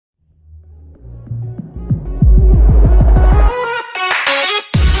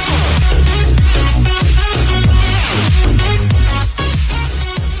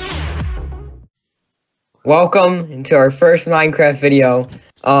welcome to our first Minecraft video.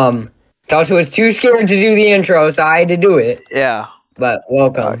 Delta was too scared to do the intro, so I had to do it. Yeah. But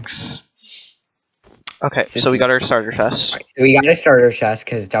welcome. Okay, so we got our starter chest. Right, so we got a starter chest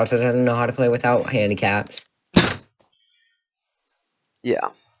because Delta doesn't know how to play without handicaps. Yeah.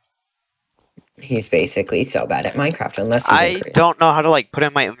 He's basically so bad at Minecraft unless he's I don't know how to like put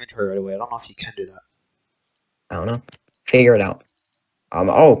in my inventory right away. I don't know if you can do that. I don't know. Figure it out.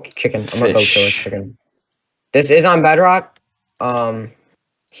 Oh, chicken. I'm gonna go kill his chicken. This is on Bedrock.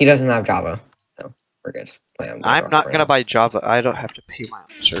 He doesn't have Java, so we're good. Play on Bedrock I'm not gonna buy Java. I don't have to pay my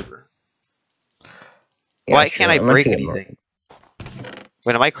own server. Yeah, why can't I break anything?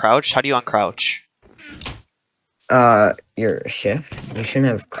 Wait, am I crouched? How do you uncrouch? Your shift. You shouldn't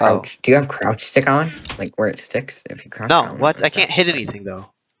have crouch. Do you have crouch stick on? Like where it sticks? If you crouch. No, what? I can't hit anything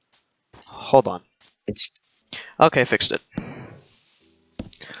though. Hold on. It's okay. Fixed it.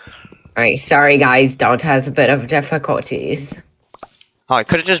 Alright, sorry guys. Delta has a bit of difficulties. Oh, I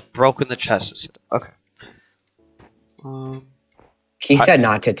could have just broken the chest. Okay. She said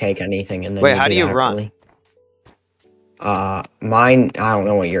not to take anything, and then wait, how do you run? Mine. I don't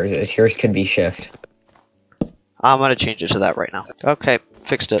know what yours is. Yours could be shift. I'm gonna change it to that right now. Okay,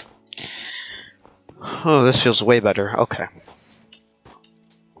 fixed it. Oh, this feels way better. Okay.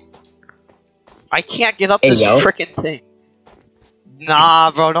 I can't get up this freaking thing. Nah,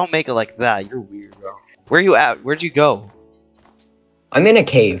 bro, don't make it like that. You're weird, bro. Where are you at? Where'd you go? I'm in a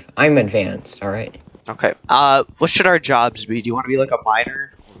cave. I'm advanced, alright? Okay. What should our jobs be? Do you want to be like a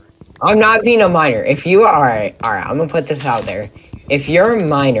miner? I'm not being a miner. If you are... Alright, I'm gonna put this out there. If you're a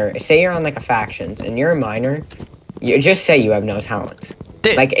miner, say you're on like a factions, and you're a miner, you just say you have no talents.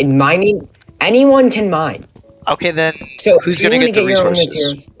 Like, in mining, anyone can mine. Okay, then, so who's gonna get the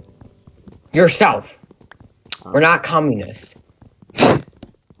resources? Yourself. We're not communists.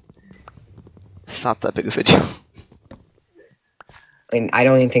 It's not that big of a deal. I mean, I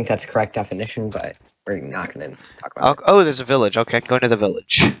don't even think that's the correct definition, but we're not going to talk about it. Oh, there's a village. Okay, go to the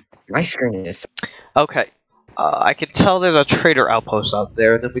village. My screen is... Okay. I can tell there's a trader outpost out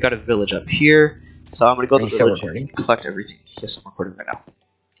there, and then we got a village up here. So I'm going to go to the village and collect everything. Yes, I'm recording right now.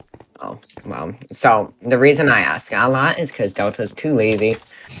 Oh, well. So, the reason I ask a lot is because Delta's too lazy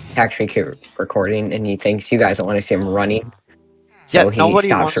to actually keep recording, and he thinks you guys don't want to see him running. So he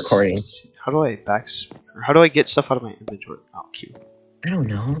stops recording. How do I how do I get stuff out of my inventory? Oh, cute. I don't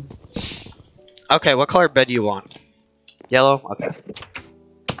know. Okay, what color bed do you want? Yellow? Okay.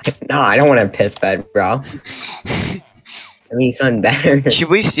 No, I don't want a piss bed, bro. I mean, something better. Should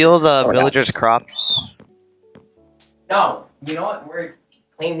we steal the villagers' crops? No. You know what? We're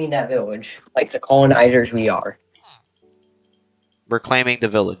claiming that village. Like the colonizers we are. We're claiming the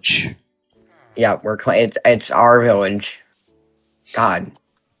village. Yeah, it's our village. God.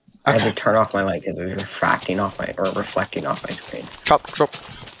 I had to turn off my light because it was reflecting off my screen. Chop.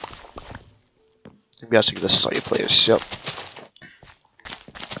 I'm guessing this is how you play this. Yep.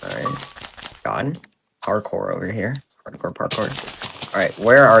 Alright. God. Parkour over here. Parkour. Alright,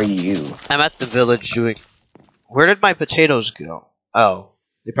 where are you? I'm at the village doing... Where did my potatoes go? Oh.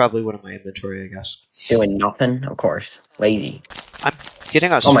 They probably went in my inventory, I guess. Doing nothing? Of course. Lazy. I'm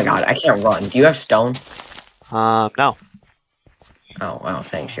getting a... Oh my god, I can't run. Do you have stone? No. Oh, wow,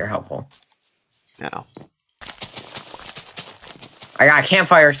 thanks. You're helpful. No. I got a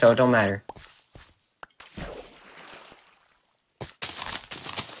campfire, so it don't matter.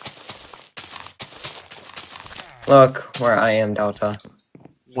 Look where I am, Delta.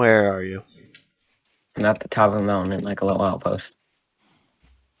 Where are you? I'm at the top of a mountain in like a little outpost.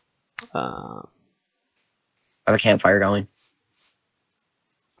 I have a campfire going.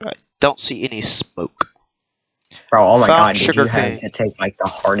 I don't see any smoke. Bro, oh my god, did you have to take like the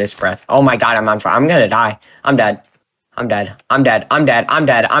hardest breath? Oh my god, I'm on fire. I'm gonna die. I'm dead. I'm dead.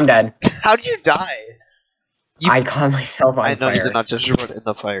 How'd you die? I caught myself on fire. I know you did not just run in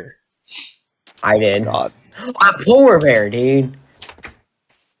the fire. I did. God. A polar bear, dude.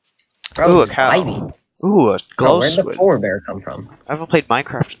 Bro, ooh, a cow. Fighting. Ooh, a glow where'd the polar bear come from? I haven't played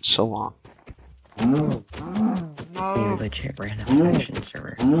Minecraft in so long. You legit ran a faction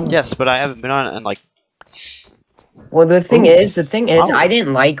server. Yes, but I haven't been on it in like... Well, the thing is, I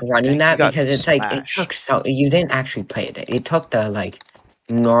didn't like running that because it's like, it took you didn't actually play it. It took the, like,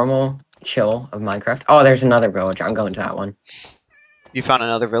 normal chill of Minecraft. Oh, there's another village. I'm going to that one. You found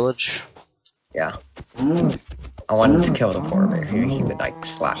another village? Yeah. I wanted to kill the polar bear. He would, like,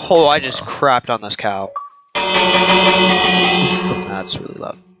 slap. Oh, I just crapped on this cow. That's really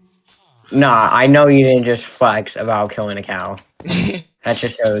loud. Nah, I know you didn't just flex about killing a cow. That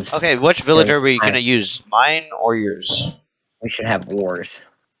just shows... Okay, which village are we gonna use? Mine or yours? We should have wars.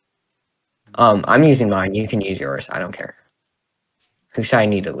 I'm using mine. You can use yours. I don't care. Who said I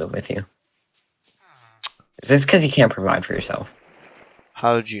need to live with you? Is this because you can't provide for yourself?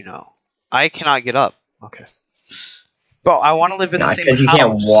 How did you know? I cannot get up. Okay. Bro, I want to live in the same house. Because you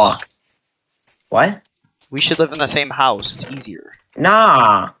can't walk. What? We should live in the same house. It's easier.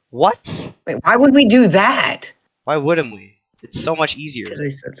 Nah. What? Wait, why would we do that? Why wouldn't we? It's so much easier.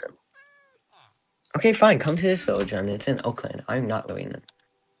 Okay, fine. Come to this village, and it's in Oakland. I'm not living in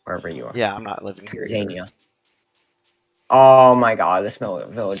wherever you are. Yeah, I'm not living here. Tanzania. Oh my god, this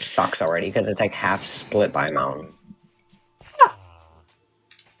village sucks already because it's like half split by a mountain.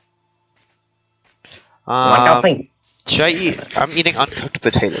 Should I eat? I'm eating uncooked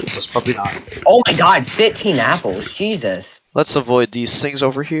potatoes. That's probably not. Oh my god, 15 apples. Jesus. Let's avoid these things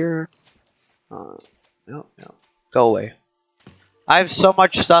over here. No. Go away. I have so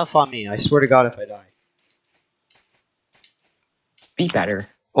much stuff on me. I swear to God if I die. Be better.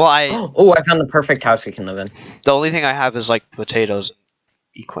 Well, I found the perfect house we can live in. The only thing I have is like potatoes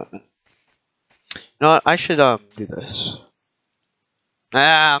and equipment. You know what? I should do this.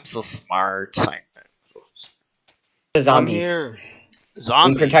 I'm so smart. The zombies. I'm here.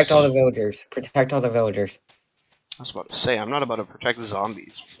 Zombies. Protect all the villagers. Protect all the villagers. I was about to say, I'm not about to protect the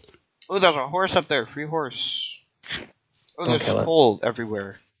zombies. Oh, there's a horse up there. Free horse. Oh, there's coal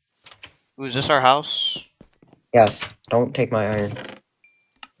everywhere. Ooh, is this our house? Yes. Don't take my iron.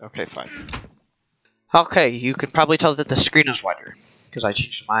 Okay, fine. Okay, you can probably tell that the screen is wider. Because I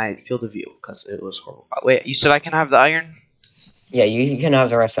changed my field of view. Because it was horrible. Wait, you said I can have the iron? Yeah, you can have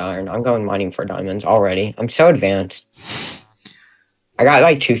the rest of the iron. I'm going mining for diamonds already. I'm so advanced. I got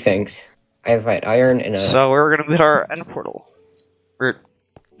like 2 things. I have like iron and a... So we're going to hit our end portal. Or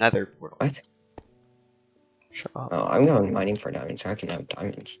nether portal. What? Shut up. Oh, I'm going mining for diamonds so I can have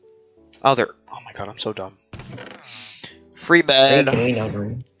diamonds. Oh, there. Oh my god, I'm so dumb. Free bed. Hey, can we not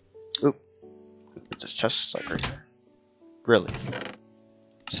learn? Oop. This chest is like right here. Really?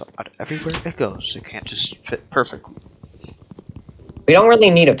 So everywhere it goes, it can't just fit perfectly. We don't really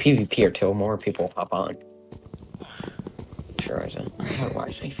need a PvP until more people hop on. Sure, I said. Why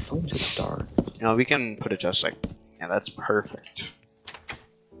is my phone so dark? You know, we can put it just like... Yeah, that's perfect.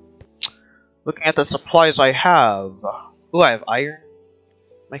 Looking at the supplies I have... Ooh, I have iron.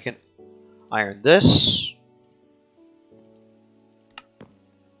 I can iron this.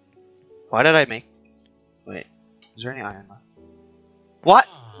 Why did I make... Wait, is there any iron left? What?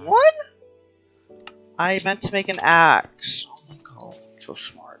 What? I meant to make an axe. Oh my god, so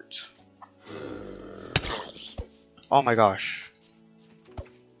smart. Oh my gosh.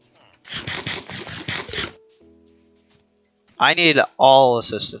 I need all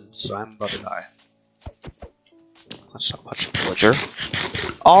assistance, so I'm about to die. That's not much of a villager.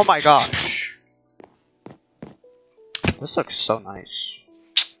 Oh my gosh. This looks so nice.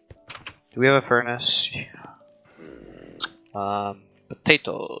 Do we have a furnace? Yeah.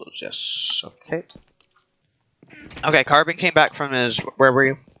 Potatoes, yes. Okay. Okay, Carbon came back from his... Where were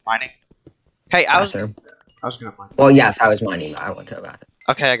you? Mining? Hey, I was gonna mine. Well, yes, I was mining, but I went to the bathroom.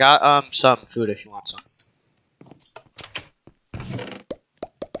 Okay, I got some food if you want some.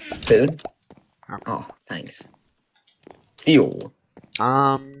 Food? Oh, thanks. Fuel.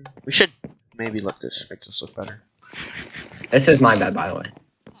 We should maybe make this look better. This is my bed, by the way.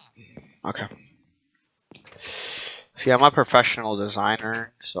 Okay. See, I'm a professional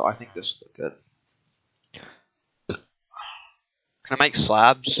designer, so I think this looks good. Can I make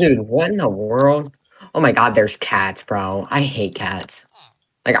slabs? Dude, what in the world? Oh my god, there's cats, bro. I hate cats.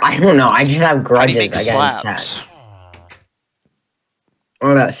 Like, I don't know. I just have grudges against cats.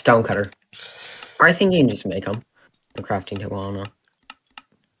 What about a stonecutter? I think you can just make them. The crafting table, I don't know.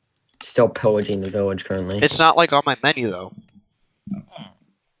 Still pillaging the village currently. It's not like on my menu, though.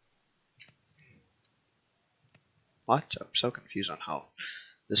 What? I'm so confused on how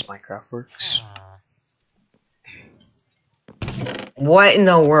this Minecraft works. What in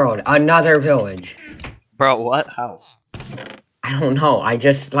the world? Another village. Bro, what? How? I don't know. I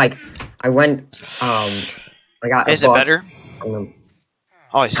just, like, I went, I got a Is it better? Oh,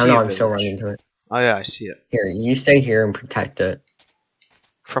 I see it. I don't know, I'm still running to it. Oh, yeah, I see it. Here, you stay here and protect it.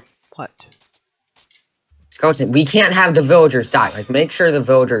 From what? Skeleton, we can't have the villagers die. Like, make sure the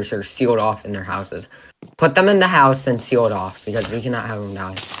villagers are sealed off in their houses. Put them in the house and seal it off, because we cannot have them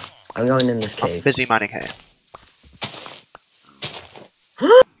die. I'm going in this cave. I'm busy mining hay.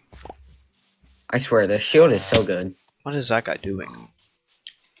 I swear, this shield is so good. What is that guy doing?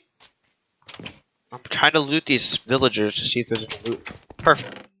 I'm trying to loot these villagers to see if there's any loot.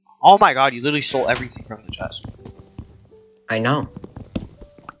 Perfect. Oh my god, you literally stole everything from the chest. I know.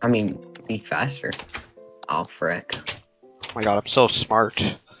 I mean, be faster. Oh, frick. Oh my god, I'm so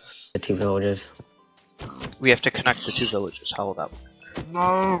smart. The 2 villages. We have to connect the 2 villages. How will that work?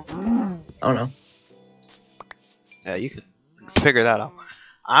 I don't know. Yeah, you can figure that out.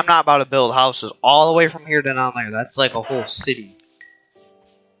 I'm not about to build houses all the way from here to down there. That's like a whole city.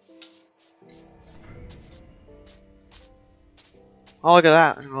 Oh, look at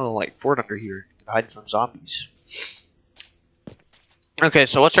that. There's a little, like, fort under here. Hiding from zombies. Okay,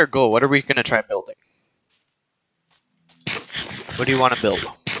 so what's our goal? What are we going to try building? What do you want to build?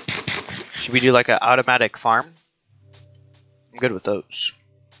 Should we do, like, an automatic farm? I'm good with those.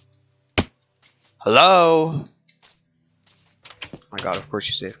 Hello? Oh my god, of course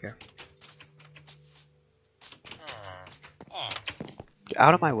you save care. Get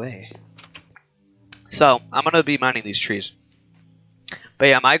out of my way. So, I'm going to be mining these trees. But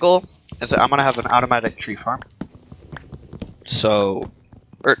yeah, my goal is that I'm going to have an automatic tree farm. So,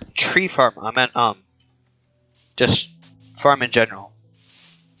 or tree farm, I meant, just farm in general.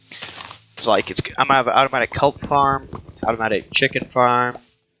 So like, I'm going to have an automatic kelp farm, automatic chicken farm.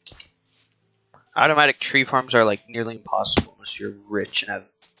 Automatic tree farms are like nearly impossible unless you're rich and have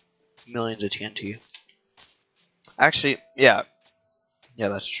millions of TNT. Actually, yeah. Yeah,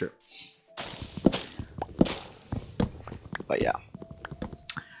 that's true. But yeah.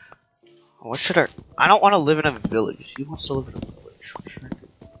 What should I don't want to live in a village. He wants to live in a village. What should I do?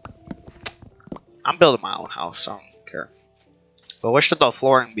 I'm building my own house. I don't care. But what should the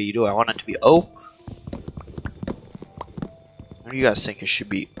flooring be? Do I want it to be oak? What do you guys think it should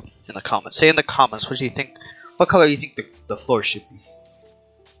be? In the comments. Say in the comments what do you think. What color do you think the floor should be?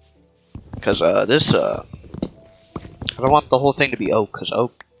 Because I don't want the whole thing to be oak. Because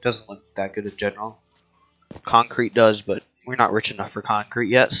oak doesn't look that good in general. Concrete does, but we're not rich enough for concrete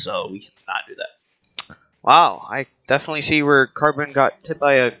yet, so we cannot do that. Wow, I definitely see where Carbon got hit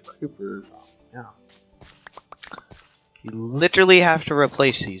by a creeper. Yeah. You literally have to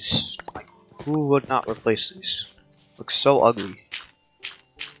replace these. Like, who would not replace these? Looks so ugly.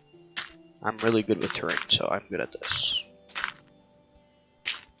 I'm really good with terrain, so I'm good at this.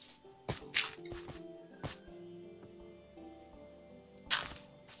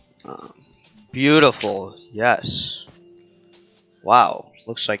 Beautiful, yes. Wow,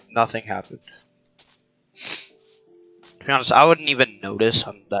 looks like nothing happened. To be honest, I wouldn't even notice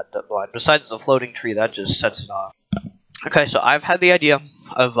I'm that blind. Besides the floating tree, that just sets it off. Okay, so I've had the idea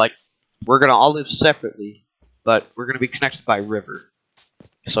of, like, we're gonna all live separately, but we're gonna be connected by river.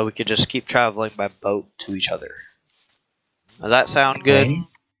 So we could just keep traveling by boat to each other. Does that sound good? Okay.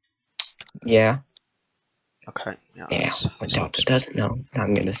 Yeah. Okay. Yeah. What Delta doesn't know,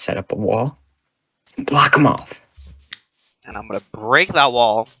 I'm gonna set up a wall and block them off. And I'm gonna break that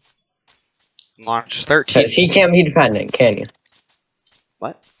wall. Launch 13. Because he can't be defendant, can you?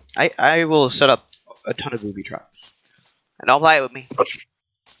 What? I will set up a ton of booby traps. And don't play it with me.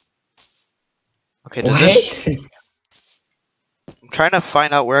 Okay, does this... I'm trying to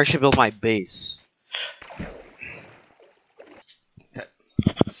find out where I should build my base.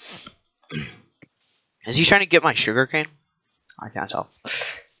 Is he trying to get my sugarcane? I can't tell.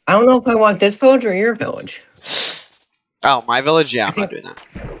 I don't know if I want this village or your village. Oh, my village? Yeah, I'm not doing that.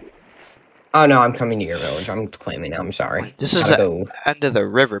 Oh no, I'm coming to your village. I'm claiming. I'm sorry. This is the end of the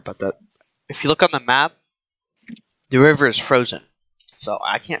river, but if you look on the map, the river is frozen. So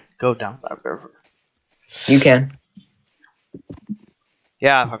I can't go down that river. You can.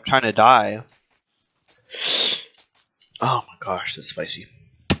 Yeah, if I'm trying to die. Oh my gosh, that's spicy.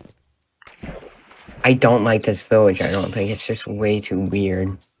 I don't like this village. I don't think it's just way too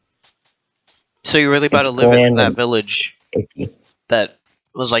weird. So you're really about to live in that village icky. That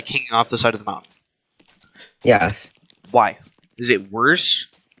was like hanging off the side of the mountain? Yes. Why? Is it worse?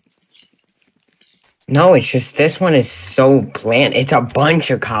 No, it's just this one is so bland. It's a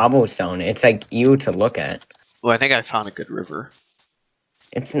bunch of cobblestone. It's like you to look at. Well, I think I found a good river.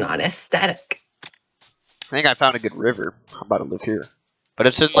 It's not aesthetic. I think I found a good river. I'm about to live here. But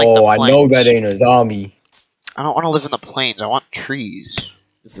it's in like the plains. I know that ain't a zombie. I don't want to live in the plains. I want trees.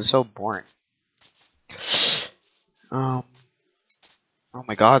 This is so boring. Oh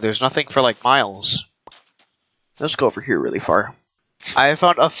my god, there's nothing for like miles. Let's go over here really far. I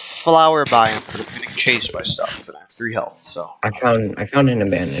found a flower biome, but I'm getting chased by stuff, and I have 3 health, so... I found an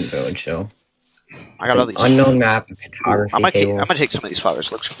abandoned village, so... I got all these... Unknown map, photography I'm gonna take some of these flowers,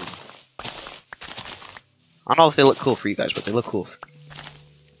 it looks cool. I don't know if they look cool for you guys, but they look cool for me.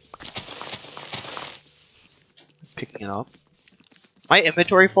 Picking it up. My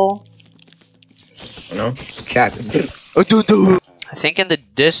inventory full? No? Check. I think in the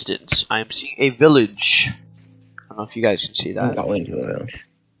distance, I'm seeing a village. I don't know if you guys can see that. I'm going to a village.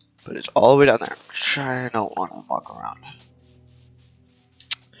 But it's all the way down there. I don't want to walk around.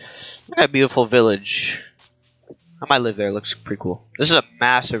 A beautiful village. I might live there. It looks pretty cool. This is a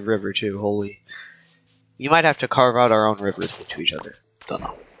massive river too. Holy. You might have to carve out our own rivers to each other. Don't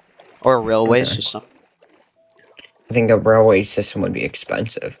know. Or a railway system. I think a railway system would be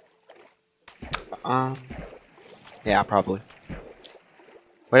expensive. Yeah, probably.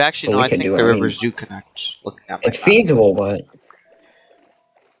 But actually, no, I think the rivers do connect. Looking at my it's feasible, but...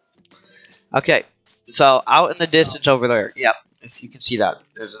 Okay, so out in the distance over there, yep, if you can see that,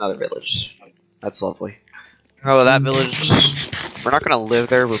 there's another village. That's lovely. Oh, that village, we're not going to live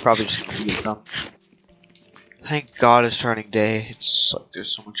there, we're probably just going to leave them. Thank God it's turning day. It's like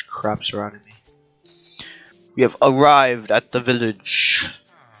there's so much crap surrounding me. We have arrived at the village.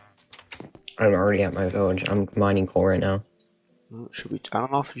 I'm already at my village. I'm mining coal right now. Should we? I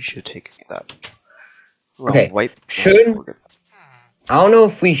don't know if we should take any of that. Okay. I don't know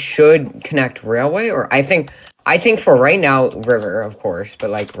if we should connect railway or I think for right now river of course, but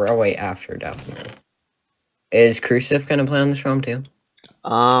like railway after definitely. Is Crucif gonna play on this realm too?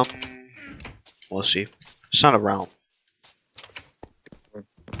 We'll see. It's not a realm.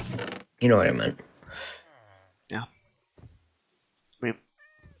 You know what I meant. Yeah. I mean,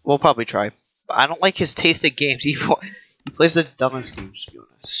 we'll probably try. But I don't like his taste of games. He plays the dumbest games, to be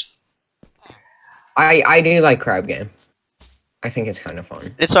honest. I do like Crab Game. I think it's kind of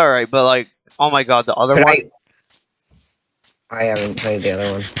fun. It's alright, but like, oh my god, the other one? I haven't played the other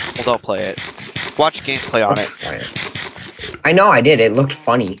one. Well, don't play it. Watch gameplay on it. I know I did. It looked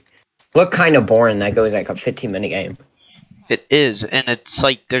funny. Looked kind of boring. That goes like a 15-minute game. It is, and it's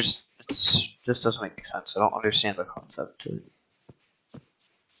like it's just doesn't make sense. I don't understand the concept to it.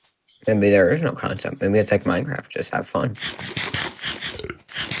 Maybe there is no concept. Maybe it's like Minecraft. Just have fun.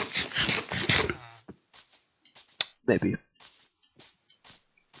 Maybe.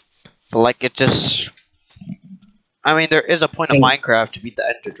 But like it just, I mean, there is a point of Minecraft to beat the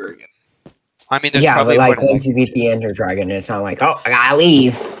Ender Dragon. I mean, there's probably but like once you beat the Ender Dragon, it's not like, oh, I gotta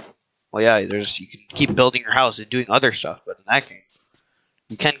leave. Well, yeah, you can keep building your house and doing other stuff, but in that game,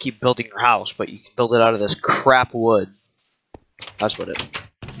 you can keep building your house, but you can build it out of this crap wood. That's what it is.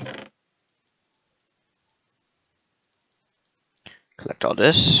 Collect all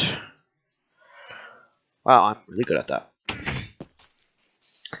this. Wow, I'm really good at that.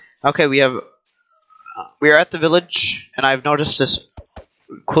 Okay, we are at the village, and I've noticed this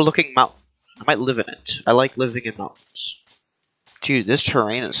cool-looking mountain. I might live in it. I like living in mountains. Dude, this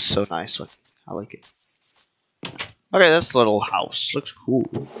terrain is so nice looking. I like it. Okay, this little house looks cool.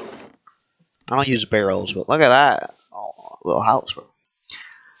 I don't use barrels, but look at that. Oh, little house.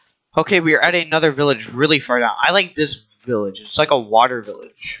 Okay, we are at another village really far down. I like this village. It's like a water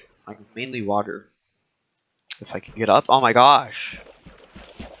village. Like, mainly water. If I can get up. Oh my gosh.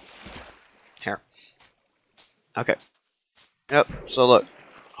 Here. Okay. Yep, so look.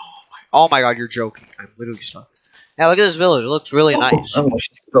 Oh my god, you're joking. I'm literally stuck. Yeah, look at this village. It looks really nice. I almost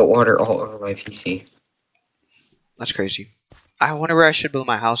just spilled water all over my PC. That's crazy. I wonder where I should build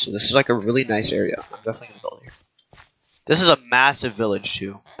my house. So this is like a really nice area. I'm definitely gonna build here. This is a massive village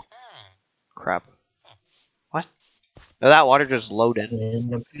too. Crap. What? Did that water just load in?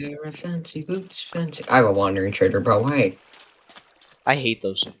 In a pair of fancy boots, fancy. I have a wandering trader, bro. Why? I hate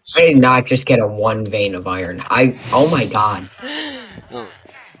those things. I did not just get a 1 vein of iron. Oh my god. Oh.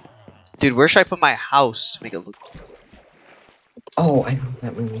 Dude, where should I put my house to make it look cool? Oh, I know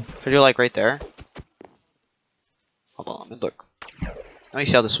that movie. Should you like right there? Hold on, let me look. Let me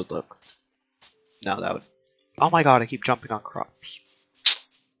see how this would look. No, that would. Oh my god, I keep jumping on crops.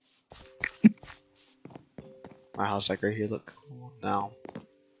 My house, like right here, look. No.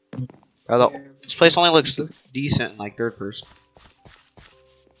 Although, this place only looks decent in like third person.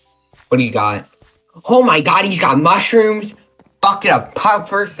 What do you got? Oh my god, he's got mushrooms, bucket of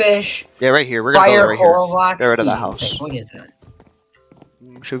pufferfish. Yeah, right here. We're gonna build it right here. Get rid of that house. What is that?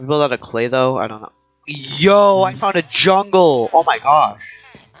 Should we build out of clay though? I don't know. Yo, I found a jungle. Oh my gosh.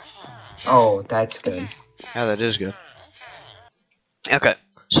 Oh, that's good. Yeah, that is good. Okay,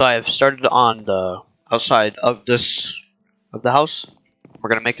 so I have started on the outside of the house. We're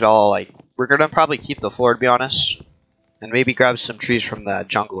gonna make it all like, we're gonna probably keep the floor to be honest, and maybe grab some trees from the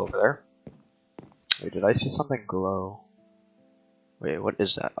jungle over there. Wait, did I see something glow? Wait, what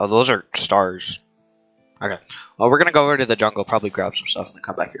is that? Oh, those are stars. Okay, well, we're gonna go over to the jungle, probably grab some stuff, and then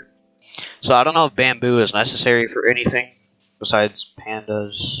come back here. So I don't know if bamboo is necessary for anything besides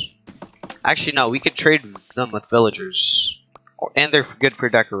pandas. Actually, no, we could trade them with villagers, and they're good for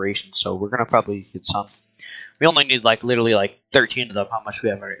decoration. So we're gonna probably get some. We only need like literally like 13 of them. How much we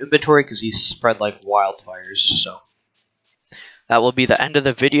have in our inventory? Because these spread like wildfires. So that will be the end of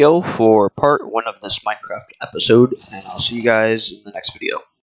the video for part 1 of this Minecraft episode, and I'll see you guys in the next video.